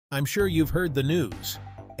I'm sure you've heard the news.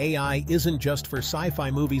 AI isn't just for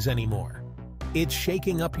sci-fi movies anymore. It's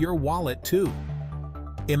shaking up your wallet too.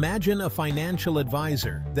 Imagine a financial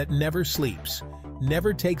advisor that never sleeps,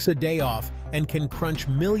 never takes a day off, and can crunch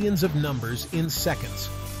millions of numbers in seconds.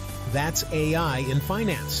 That's AI in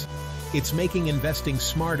finance. It's making investing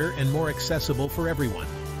smarter and more accessible for everyone.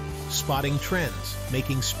 Spotting trends,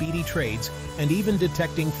 making speedy trades, and even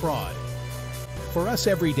detecting fraud. For us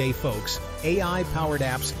everyday folks, AI-powered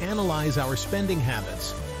apps analyze our spending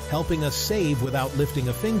habits, helping us save without lifting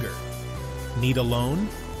a finger. Need a loan?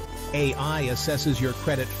 AI assesses your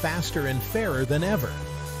credit faster and fairer than ever.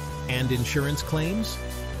 And insurance claims?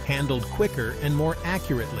 Handled quicker and more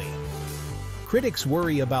accurately. Critics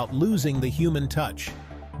worry about losing the human touch,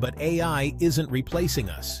 but AI isn't replacing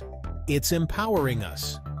us. It's empowering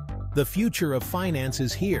us. The future of finance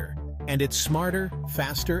is here, and it's smarter,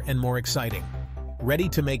 faster, and more exciting. Ready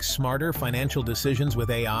to make smarter financial decisions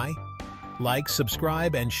with AI? Like,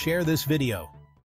 subscribe, and share this video.